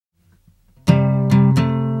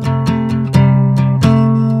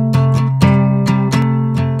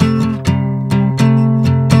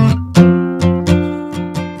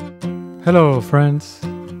Hello, friends.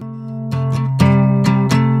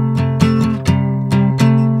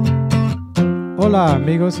 Hola,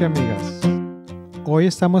 amigos y amigas. Hoy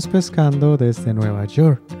estamos pescando desde Nueva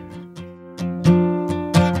York.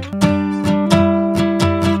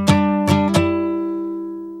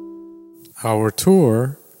 Our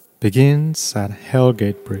tour begins at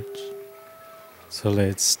Hellgate Bridge. So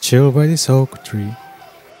let's chill by this oak tree.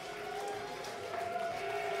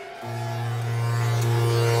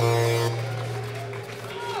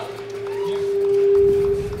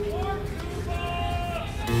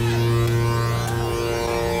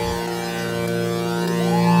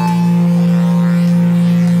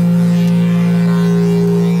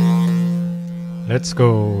 Let's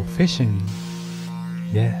go fishing.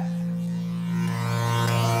 Yeah.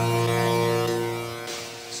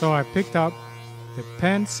 So I picked up the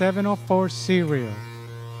Penn 704 cereal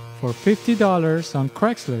for $50 on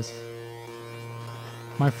Craigslist.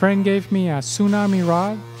 My friend gave me a Tsunami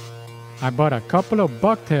rod. I bought a couple of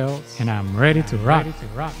bucktails and I'm ready to rock.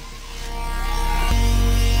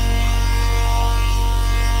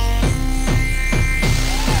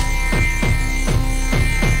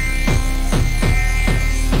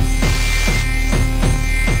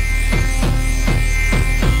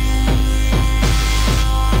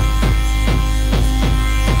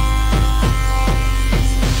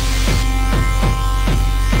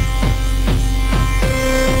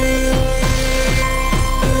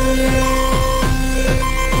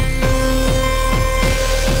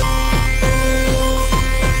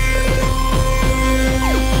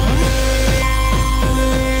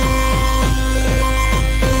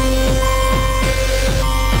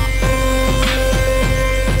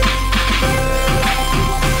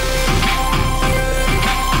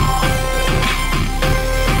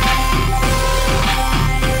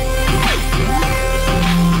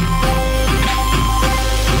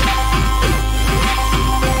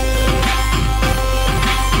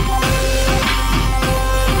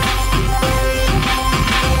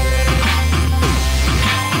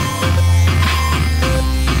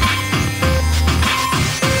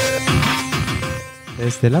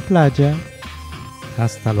 Desde la playa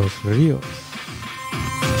hasta los ríos.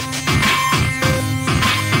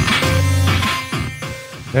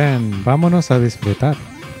 Ven, vámonos a disfrutar.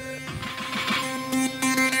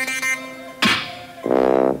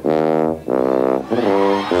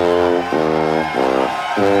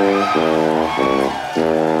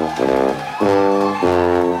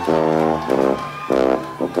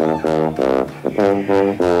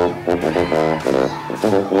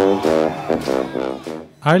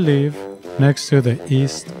 I live next to the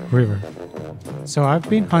East River, so I've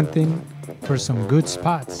been hunting for some good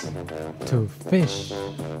spots to fish.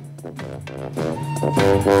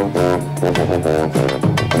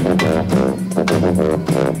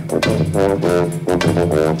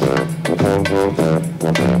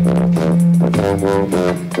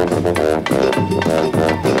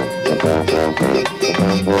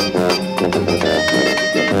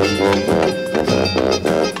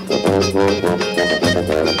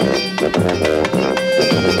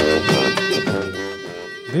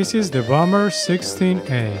 This is the Bomber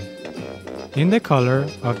 16A, in the color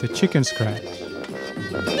of the chicken scratch.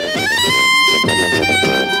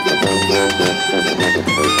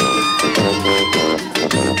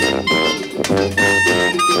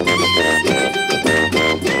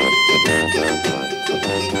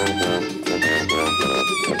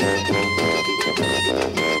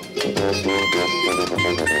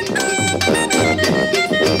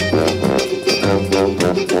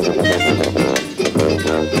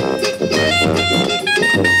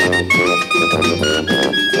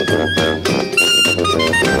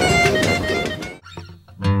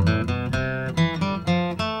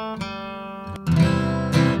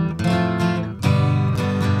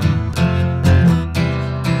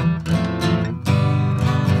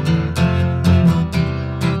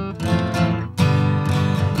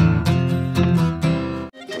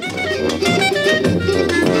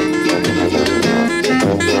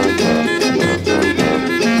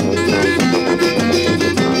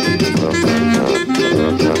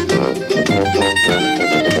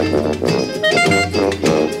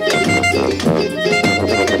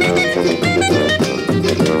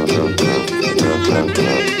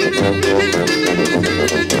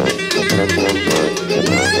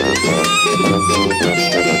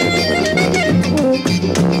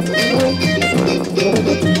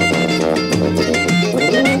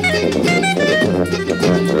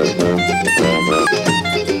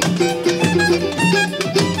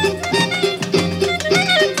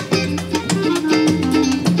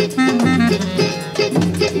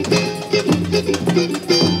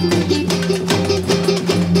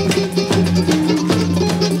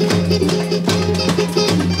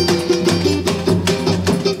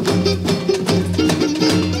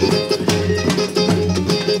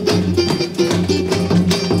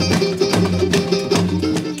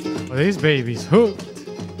 This baby's hooked.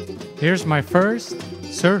 Here's my first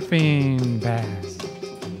surfing bass.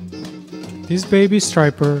 This baby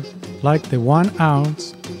striper like the 1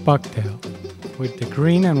 ounce bucktail with the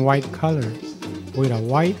green and white colors with a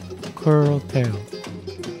white curl tail.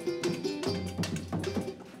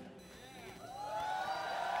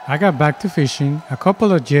 I got back to fishing a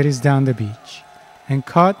couple of jetties down the beach and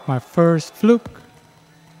caught my first fluke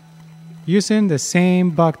using the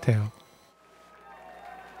same bucktail.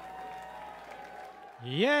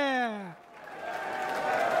 Yeah!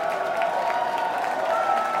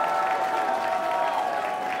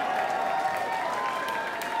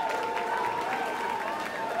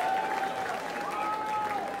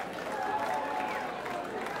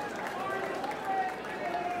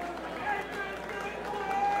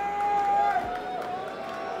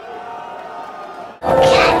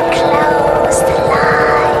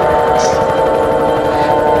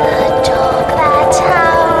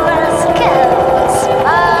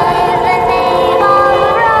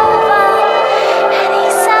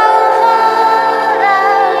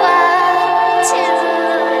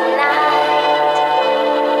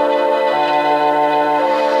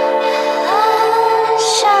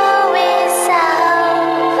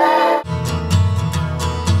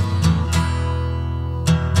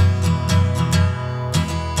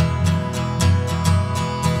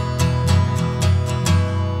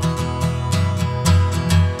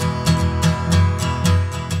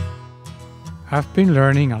 I've been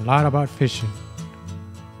learning a lot about fishing,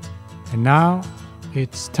 and now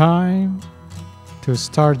it's time to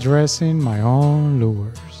start dressing my own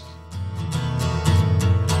lures.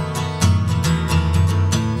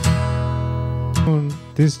 Soon,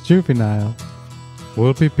 this juvenile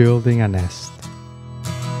will be building a nest.